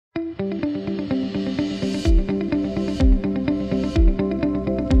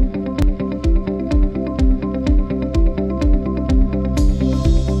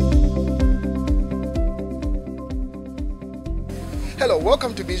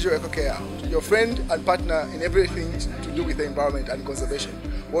to Bijou EcoCare, your friend and partner in everything to do with the environment and conservation.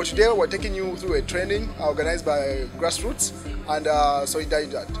 Well, today we're taking you through a training organized by Grassroots and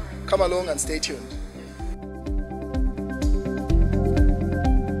Solidaridad. Come along and stay tuned.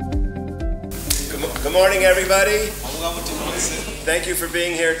 Good morning, everybody. Thank you for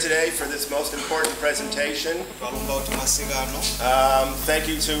being here today for this most important presentation. Thank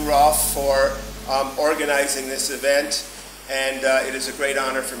you to Rolf for organizing this event, and it is a great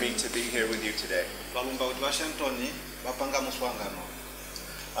honor for me to be here with you today.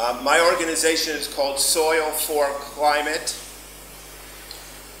 My organization is called Soil for Climate.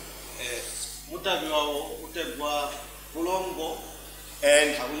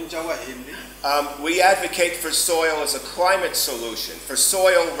 And we advocate for soil as a climate solution, for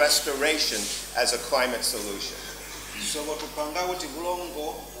soil restoration as a climate solution.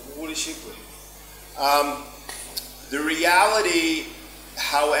 The reality,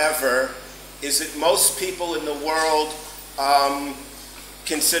 however, is that most people in the world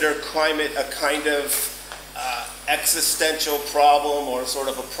consider climate a kind of existential problem, or sort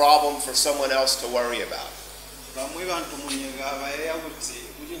of a problem for someone else to worry about.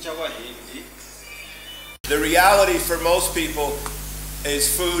 The reality for most people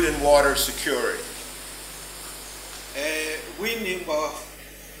is food and water security.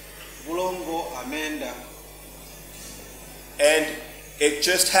 And it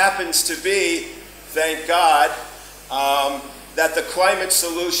just happens to be, thank God, that the climate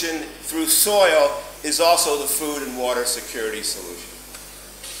solution through soil is also the food and water security solution.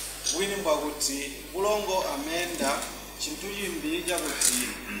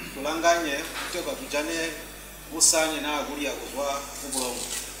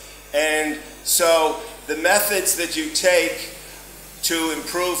 And so the methods that you take to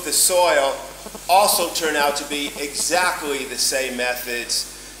improve the soil also turn out to be exactly the same methods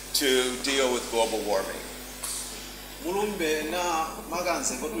to deal with global warming.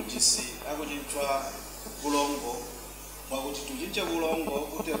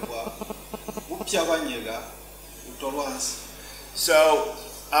 So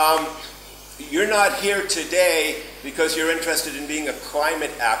you're not here today because you're interested in being a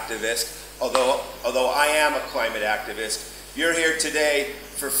climate activist, although I am a climate activist. You're here today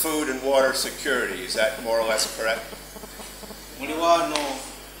for food and water security. Is that more or less correct?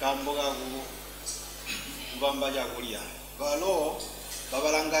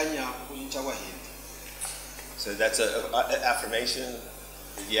 So that's an affirmation?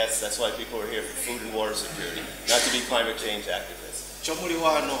 Yes, that's why people are here for food and water security, not to be climate change activists.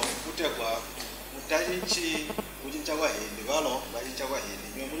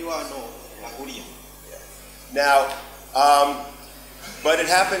 Now, but it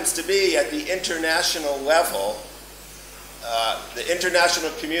happens to be at the international level, the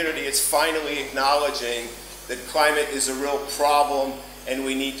international community is finally acknowledging that climate is a real problem and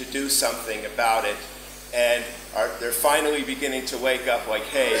we need to do something about it. And they're finally beginning to wake up like,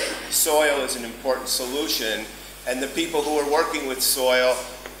 hey, soil is an important solution. And the people who are working with soil,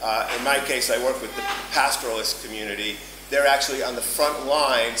 in my case I work with the pastoralist community, they're actually on the front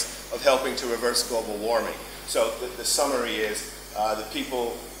lines of helping to reverse global warming. So the summary is the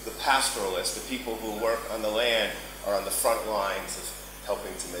people, the pastoralists, the people who work on the land are on the front lines of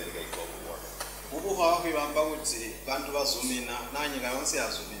helping to mitigate global warming.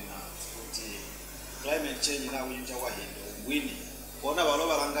 Climate change na winter wini.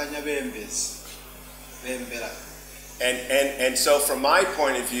 And so from my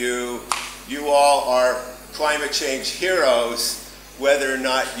point of view, you all are climate change heroes, whether or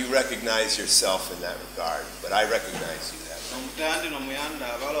not you recognize yourself in that regard. But I recognize you that way.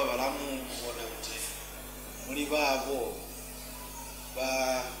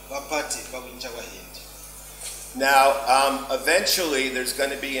 Now, eventually there's going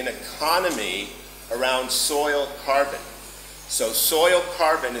to be an economy around soil carbon. So soil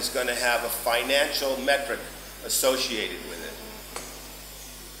carbon is going to have a financial metric associated with it.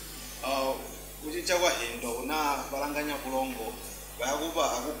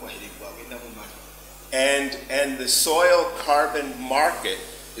 And the soil carbon market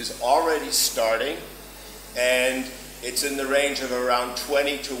is already starting, and it's in the range of around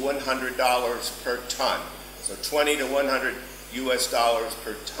 $20 to $100 per ton. So $20 to $100 US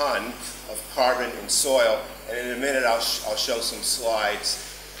per ton of carbon in soil. And in a minute I'll show some slides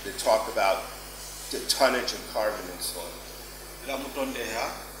that talk about the tonnage of carbon in soil.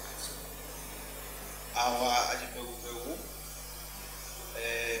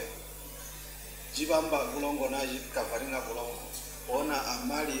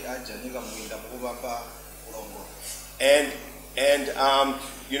 And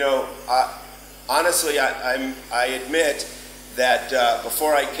you know, honestly, I admit that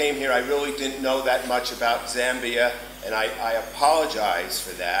before I came here, I really didn't know that much about Zambia, and I apologize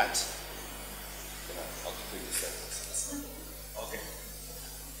for that. I'll complete the sentence. Okay.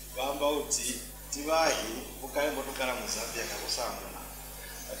 Bamba uti tivahi ukale motokala mu Zambia kakusanga.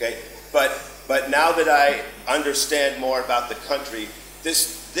 Okay, but now that I understand more about the country,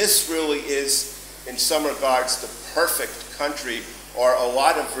 this really is, in some regards, the perfect country, or a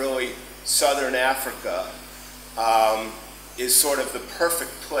lot of really southern Africa is sort of the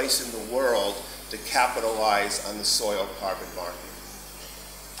perfect place in the world to capitalize on the soil carbon market.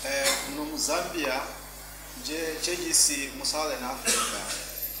 No Zambia, je chejisi mu Southern Africa,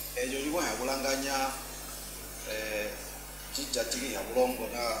 ejo liwa yakulanganya jijatiri ya bulongo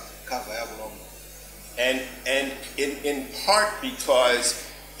na cover ya bulongo. And in part because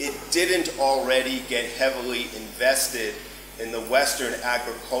it didn't already get heavily invested in the Western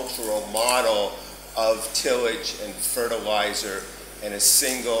agricultural model of tillage and fertilizer and a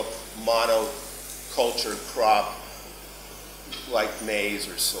single monoculture crop like maize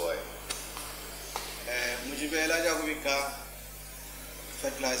or soy. Mujibela ja kubika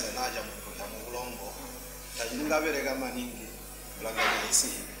fertilizer naja mu bulongo tajingabereka maningi bulanganya isi.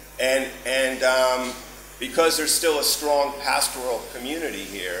 And because there's still a strong pastoral community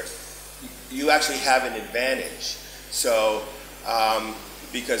here, you actually have an advantage. So,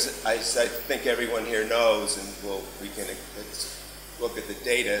 because I think everyone here knows, and we can look at the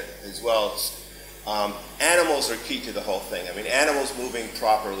data as well, animals are key to the whole thing. I mean, animals moving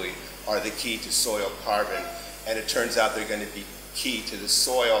properly are the key to soil carbon, and it turns out they're going to be key to the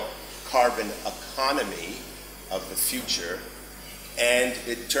soil carbon economy of the future. And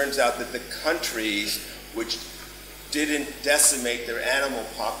it turns out that the countries which didn't decimate their animal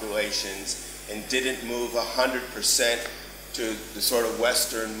populations and didn't move 100% to the sort of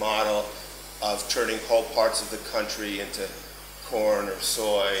Western model of turning whole parts of the country into corn or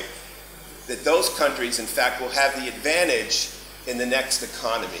soy, that those countries, in fact, will have the advantage in the next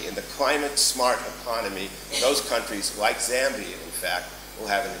economy, in the climate-smart economy. Those countries, like Zambia, in fact, will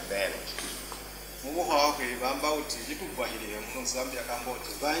have an advantage. Mumuhawe bamba uti likubahiriye mu Zambia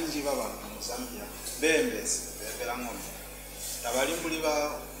kambote banji babantu mu Zambia bembezi bebera ngombe abalimbuli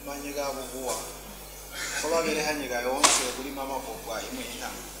ba manyiga bubuwa koba bere hanyiga yonse kuli mama kokwa imwe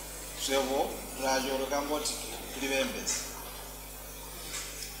intanga sebo rajoro kambote kuli bembezi.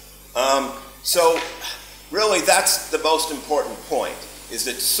 So really that's the most important point, is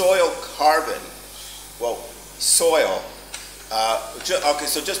that soil carbon, well, soil, okay,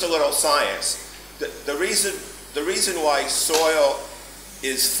 so just a little science. The reason why soil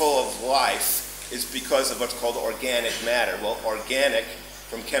is full of life is because of what's called organic matter. Well, organic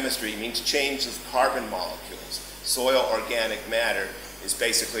from chemistry means change of carbon molecules. Soil organic matter is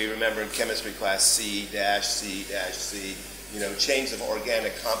basically, remember in chemistry class, C-C-C, you know, chains of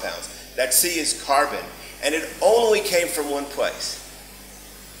organic compounds. That C is carbon, and it only came from one place.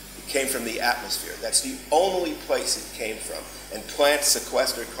 It came from the atmosphere. That's the only place it came from. And plants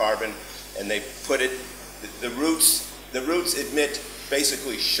sequester carbon, and they put it, the roots emit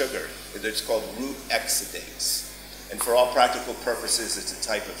basically sugar. It's called root exudates. And for all practical purposes, it's a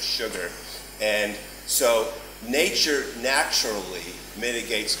type of sugar. And so nature naturally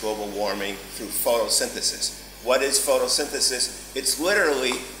mitigates global warming through photosynthesis. What is photosynthesis? It's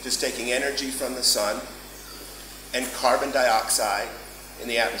literally just taking energy from the sun and carbon dioxide in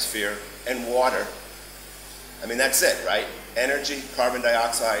the atmosphere and water. I mean, that's it, right? Energy, carbon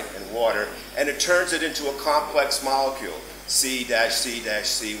dioxide, and water, and it turns it into a complex molecule,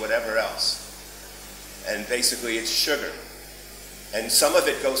 C-C-C, whatever else. And basically it's sugar. And some of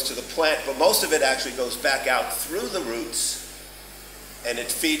it goes to the plant, but most of it actually goes back out through the roots, and it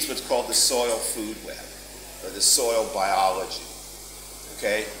feeds what's called the soil food web, or the soil biology,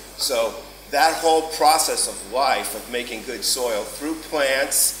 okay? So that whole process of life, of making good soil through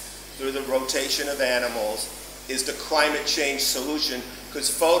plants, through the rotation of animals, is the climate change solution, because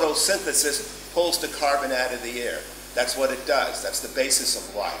photosynthesis pulls the carbon out of the air. That's what it does. That's the basis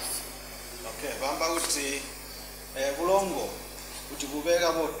of life. Okay, bamba uti bulongo uti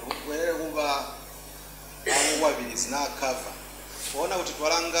bubega botu wele kuba amubabilis na cover. Kuona uti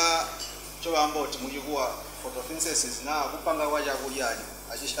twalanga cho bamba uti mujikuwa photosynthesis na kupanga waja kulyani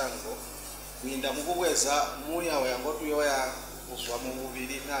achishango kuinda mukubweza muli awo yangotu yoya kuswa mu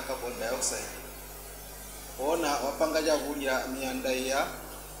mubiri na carbon dioxide. Ona wapanga jakulya mianda ya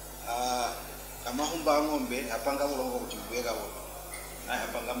amahumba ngombe apanga bulongo kuti bubega botu na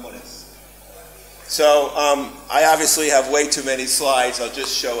apanga mbolesi. So I obviously have way too many slides. I'll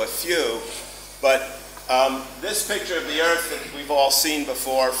just show a few. But This picture of the Earth that we've all seen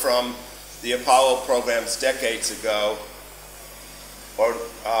before from the Apollo programs decades ago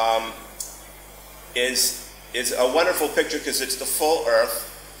is a wonderful picture because it's the full Earth,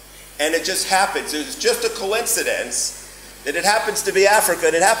 and it just happens. It's just a coincidence that it happens to be Africa,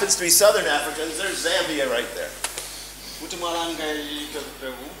 and it happens to be Southern Africa, and there's Zambia right there.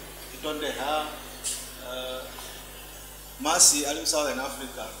 Masi ali Southern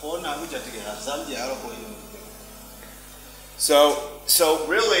Africa kona kujatikira Zambia aloko ino. So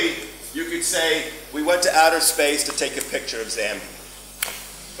really you could say we went to outer space to take a picture of Zambia.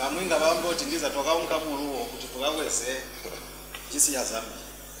 Bamwinga bamboti ndiza toka unkamuluwo kuti tokakwese chisi ya Zambia.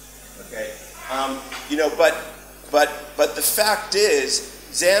 Okay. You know, but the fact is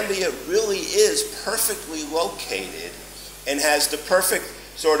Zambia really is perfectly located and has the perfect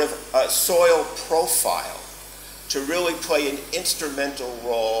sort of soil profile to really play an instrumental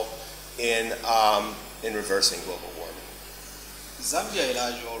role in reversing global warming. Zambia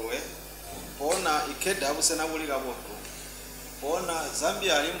ilajolwe pona ikeda busena bulika boto pona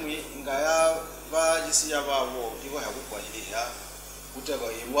Zambia alimwi ngaya bajisi yababo iko hakukwajiriya kuteka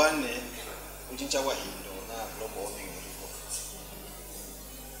irwane kuchincha kwa hindo na global warming.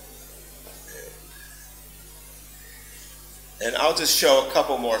 And I'll just show a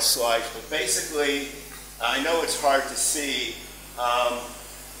couple more slides, but basically I know it's hard to see,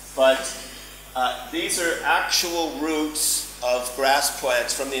 but these are actual roots of grass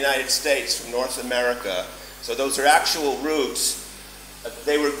plants from the United States, from North America. So those are actual roots.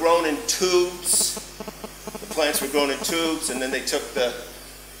 They were grown in tubes. The plants were grown in tubes, and then they took the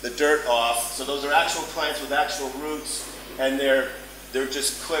dirt off. So those are actual plants with actual roots, and they're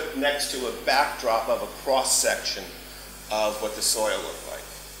just clipped next to a backdrop of a cross-section of what the soil looked like.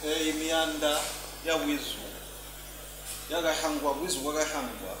 Ya wizu yakahangwa wizu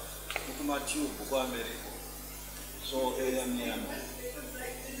wakahangwa kumatube kwa America so eyamiyama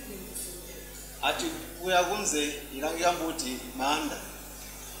ati uyakunze ilangambuti manda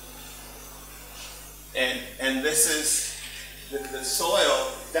and this is the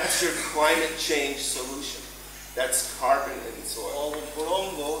soil. That's your climate change solution. That's carbon in the soil.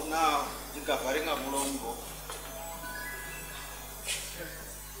 Bulongo now ikavaringa bulongo.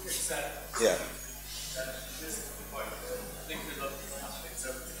 Yeah.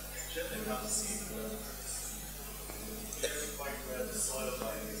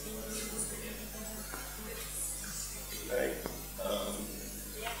 Right.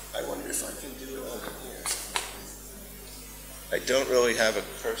 I wonder if I can do it over here. I don't really have a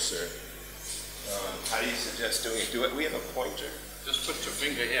cursor. How do you suggest doing it? We have a pointer. Just put your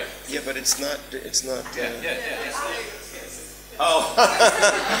finger here. Yeah, but it's not. Yeah. Oh.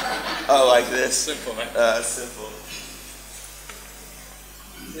 Oh, like this. Simple, man. Simple.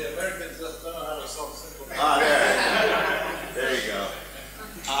 The Americans don't know how to solve simple things. There you go.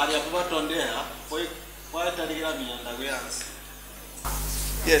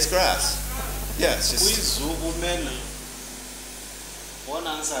 Yeah, it's grass. Yeah, it's just.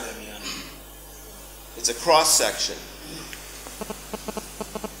 It's a cross section.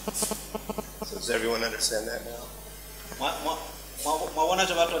 So does everyone understand that now? Mwaona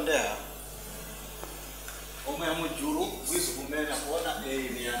chavatondea omwe mujuru wizu kumena kuona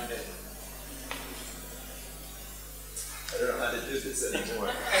miyande. I don't know how to do this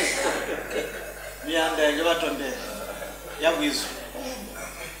anymore. Miyande chavatondea ya wizu.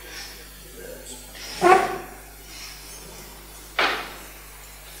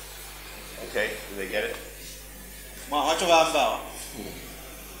 Okay, do they get it? Mwacho bamba.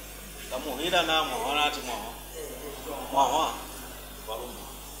 Kamuhira na mwaona ati mwa.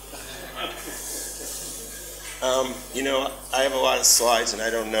 You know, I have a lot of slides, and I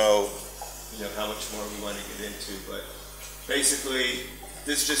don't know, how much more we want to get into, but basically,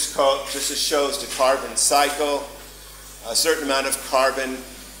 this just shows the carbon cycle. A certain amount of carbon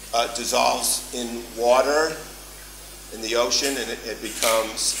dissolves in water in the ocean, and it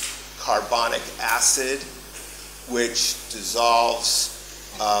becomes carbonic acid, which dissolves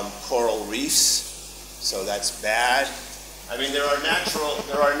coral reefs. So that's bad. I mean, there are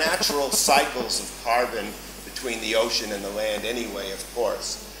natural cycles of carbon between the ocean and the land anyway, of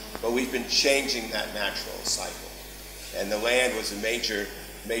course. But we've been changing that natural cycle, and the land was a major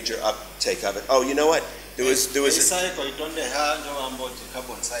uptake of it. Oh, you know what? There was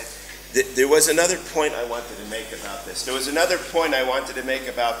another point I wanted to make about this. There was another point I wanted to make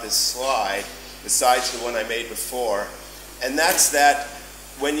about this slide, besides the one I made before, and that's that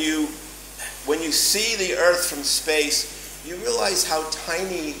when you see the Earth from space, you realize how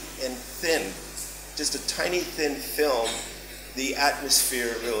tiny and thin, just a tiny thin film, the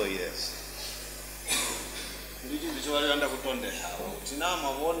atmosphere really is. ndi chinthu chokaliranda kutondeha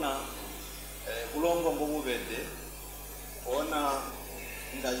tinamabona bulongo mbobubedde ona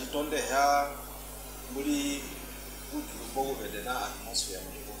ngachitondeha buli bujulu mbobubedde na atmosphere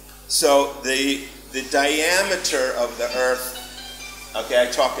muliku. So the diameter of the Earth, okay,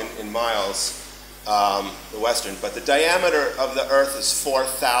 I talk in miles, the Western, but the diameter of the Earth is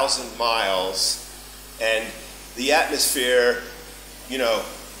 4,000 miles, and the atmosphere, you know,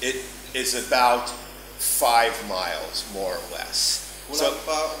 it is about 5 miles, more or less.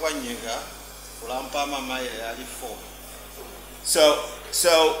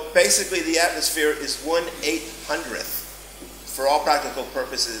 So basically the atmosphere is 1/800th, for all practical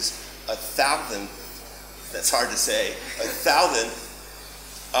purposes, 1,000th, that's hard to say, 1,000th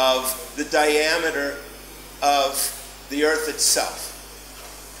of the diameter of the Earth itself.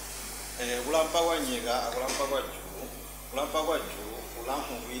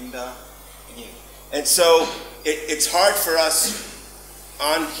 And so it's hard for us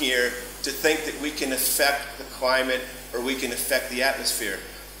on here to think that we can affect the climate or we can affect the atmosphere.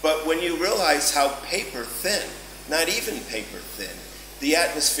 But when you realize how paper thin, not even paper thin, the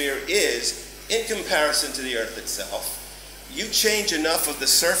atmosphere is in comparison to the Earth itself, you change enough of the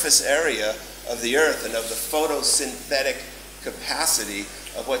surface area of the Earth and of the photosynthetic capacity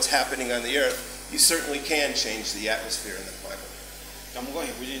of what's happening on the Earth, you certainly can change the atmosphere and the climate.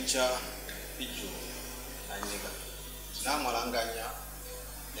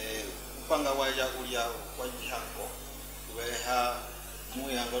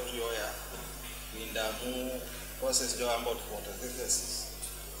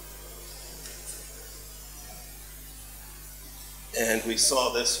 And we saw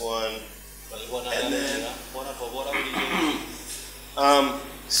this one, and then,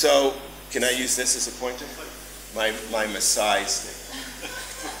 so can I use this as a pointer? My Maasai stick.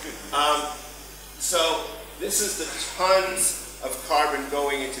 So this is the tons of carbon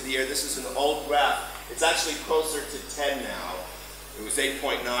going into the air. This is an old graph. It's actually closer to 10 now. It was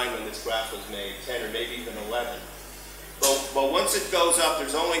 8.9 when this graph was made, 10 or maybe even 11. But once it goes up,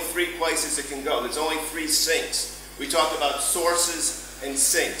 there's only 3 places it can go. There's only 3 sinks. We talk about sources and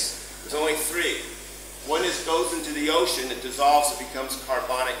sinks. There's only 3. One goes into the ocean, it dissolves, it becomes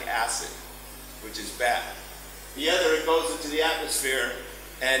carbonic acid, which is bad. The other, it goes into the atmosphere,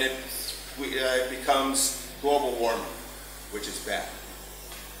 and it becomes global warming, which is bad.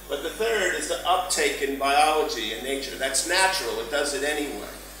 But the third is the uptake in biology and nature. That's natural, it does it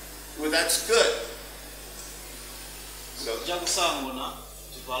anyway. Well, that's good. So,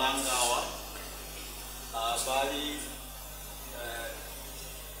 bali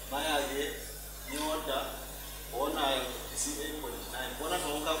mayage nyota ona isi 8.9 bona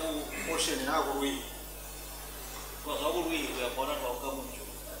toka ku ocean na ku rui kwa sababu rui ya bona toka mucho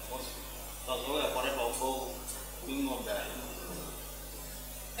kwa sababu ya bona toka ngombe.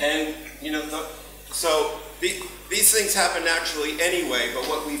 And you know, so these things happen naturally anyway, but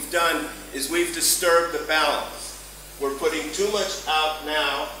what we've done is we've disturbed the balance. We're putting too much out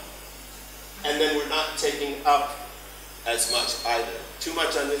now, and then we're not taking up as much either. Too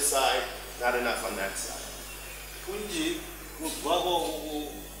much on this side, not enough on that side. Kunji mugwabo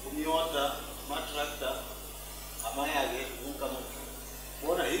umiota matrakta amayage unkamu.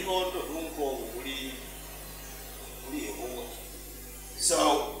 Bona higo to unko uli ewo.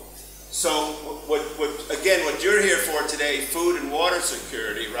 So what you're here for today, food and water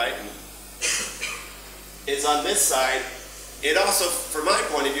security, right, is on this side. It also, from my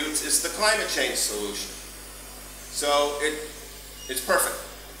point of view, it's the climate change solution. So it's perfect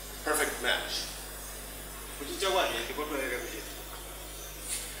match.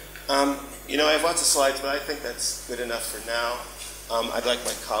 You know, I have lots of slides, but I think that's good enough for now. I'd like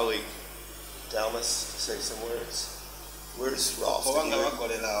my colleague Dalmas to say some words. Where's Rolf?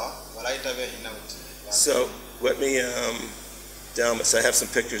 So let me, Dalmas, I have some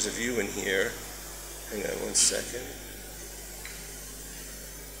pictures of you in here. Hang on one second.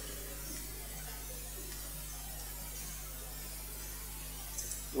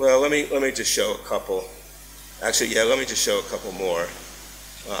 Well, let me just show a couple. Actually, yeah, let me just show a couple more.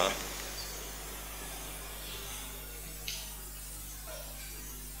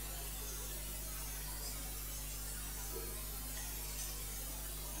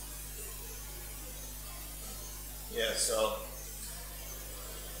 Yeah,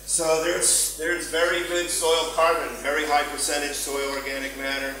 so there's very good soil carbon, very high percentage soil organic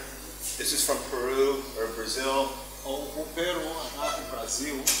matter. This is from Peru or Brazil.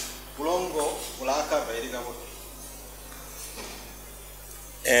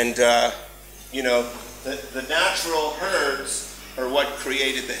 And you know, the natural herbs are what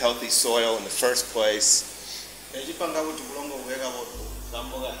created the healthy soil in the first place. ekipanga kuti bulongo bubeera bwottu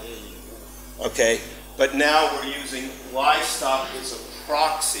gamboga eyi. Okay, but now we're using livestock as a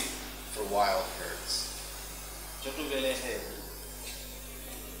proxy for wild herds. Kyotubere hebu.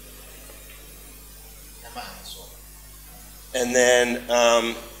 Namahanso. And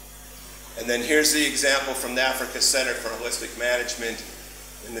then here's the example from the Africa Center for Holistic Management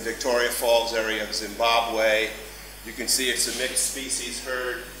in the Victoria Falls area of Zimbabwe. You can see it's a mixed species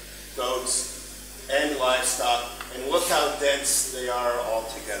herd, goats and livestock, and look how dense they are all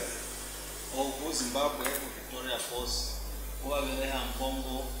together. Oku Zimbabwe, Victoria Falls, kuwabere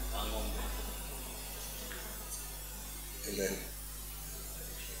hampongo angombe. And then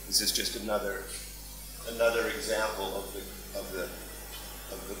this is just another example of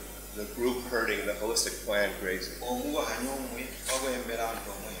the group herding, the holistic plan grazing. Omuwa hanyomwe wabwembera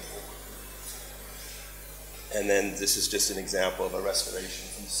ntomwe. And then this is just an example of a restoration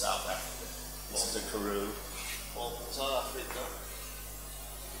from South Africa. This is a karoo. South Africa.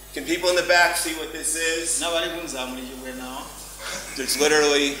 Can people in the back see what this is? Nabali kunzamulijibwe nawo. There's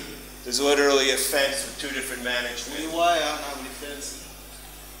literally a fence with two different managements. Buli waya na buli fence.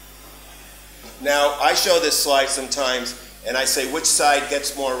 Now, I show this slide sometimes, and I say, which side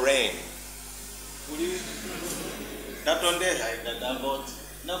gets more rain? Buli katondeha idadabot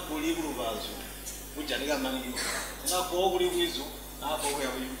na buli bulubazo. Bujanika mangi. Na ko buli bwizo na ko bwe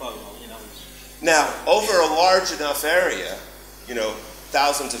buyimpawo ina bwizo. Now, over a large enough area,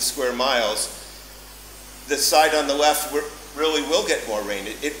 thousands of square miles, the side on the left really will get more rain.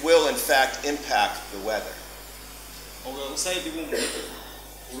 It will, in fact, impact the weather.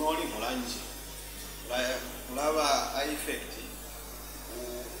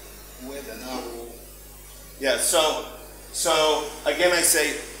 Yeah, so again I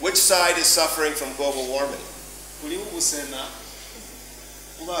say, which side is suffering from global warming?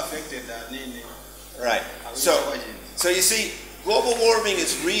 Right. So you see, global warming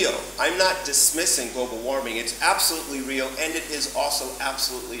is real. I'm not dismissing global warming. It's absolutely real, and it is also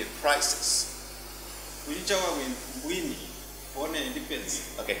absolutely a crisis.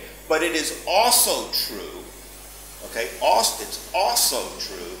 Okay, but it is also true, it's also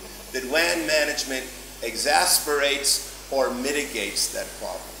true that land management exasperates or mitigates that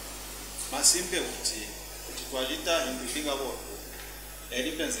problem.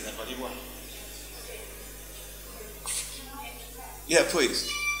 Yeah, please.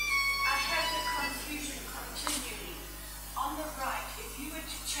 I have the confusion continually. On the right, if you were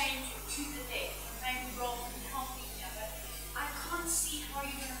to change it to the left, maybe Rob can help me here, but I can't see how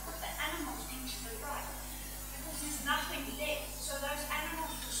you're going to put the animals into the right, because there's nothing left. So those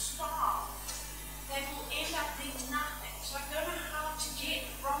animals will starve. They will end up being nothing. So I don't know how to get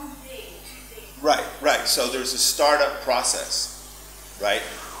from there to there. Right. So there's a startup process, right?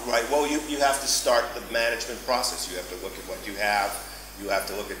 Right. Well, you have to start the management process. You have to look at what you have. You have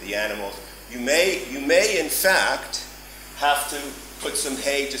to look at the animals. You may in fact have to put some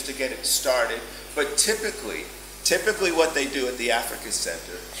hay just to get it started. But typically what they do at the Africa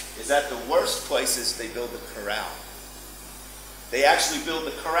Center is at the worst places they build a corral. They actually build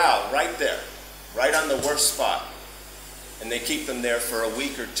the corral right there, right on the worst spot, and they keep them there for a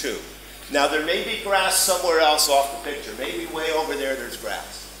week or two. Now there may be grass somewhere else off the picture. Maybe way over there there's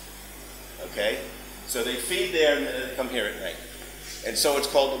grass. Okay? So they feed there and then they come here at night. And so it's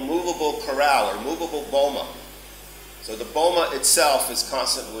called a movable corral or movable boma. So the boma itself is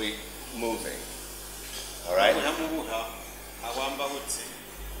constantly moving. All right?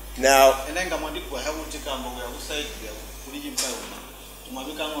 Now,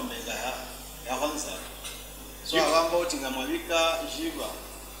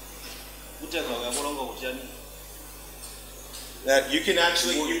 that you can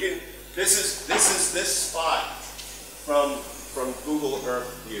actually, this is this spot from Google Earth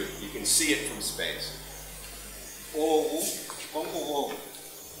view. You can see it from space.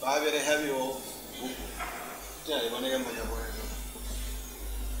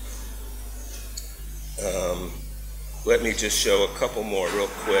 Let me just show a couple more real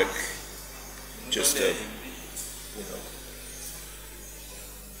quick, just to,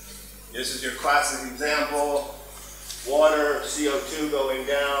 This is your classic example. Water, CO2 going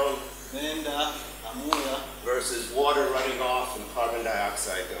down versus water running off and carbon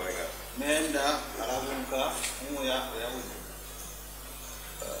dioxide going up.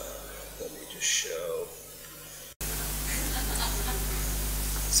 Let me just show.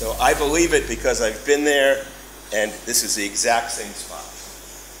 So I believe it because I've been there, and this is the exact same spot.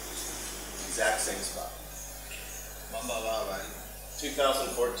 Exact same spot.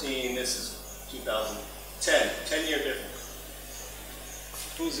 2014, this is 2010, 10-year difference.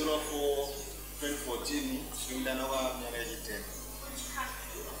 204, 2014 kulingana wa myaka ejitenda.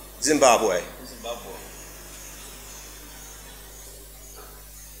 Zimbabwe. Zimbabwe.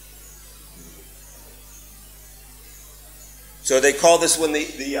 So they call this one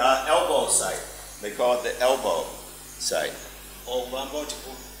the elbow site. They call it the elbow site.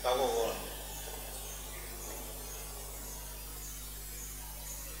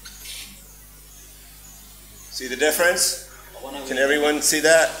 See the difference? Can everyone see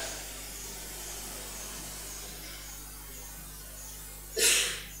that?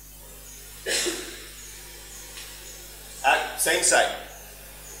 Same site.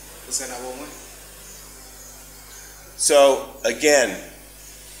 So again,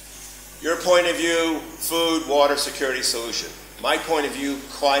 your point of view, food, water security solution. My point of view,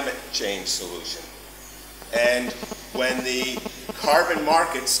 climate change solution. And when the carbon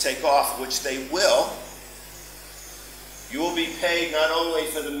markets take off, which they will, you will be paid not only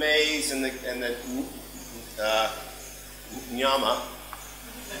for the maize and the nyama,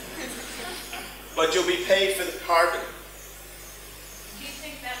 but you'll be paid for the carbon. Do you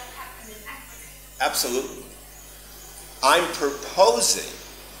think that will happen in Africa? Absolutely. I'm proposing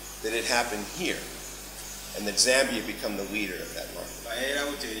that it happen here, and that Zambia become the leader of that market.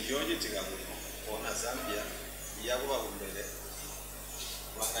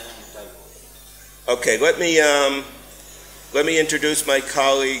 Okay, let me introduce my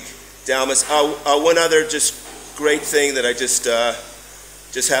colleague, Dalmas. One other just great thing that I just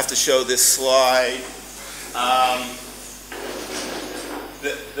have to show this slide.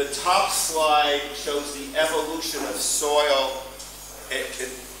 The top slide shows the evolution of soil.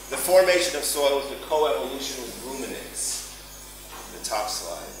 The formation of soil is the coevolution with ruminants. The top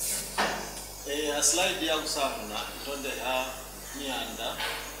slide.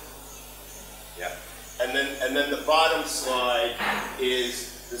 Yeah. And then the bottom slide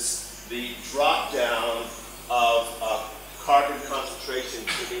is the drop down of carbon concentration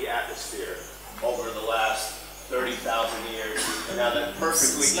to the atmosphere over the last 30,000 years, and now that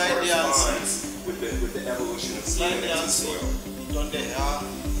perfectly corresponds with the evolution of ruminants and soil.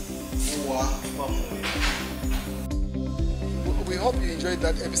 We hope you enjoyed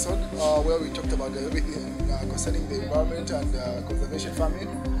that episode where we talked about everything concerning the environment and conservation farming.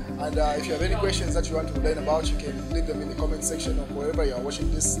 And if you have any questions that you want to learn about, you can leave them in the comment section of wherever you are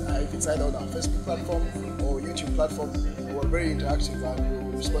watching this. If it's either on our Facebook platform or YouTube platform, we're very interactive and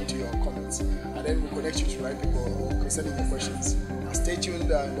we'll respond to your comments. And then we'll connect you to the right people concerning your questions. Stay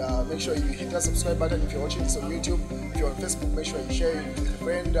tuned and make sure you hit that subscribe button if you're watching this on YouTube. If you're on Facebook, make sure you share it with a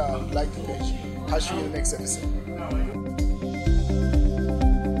friend, like the page. Catch you in the next episode.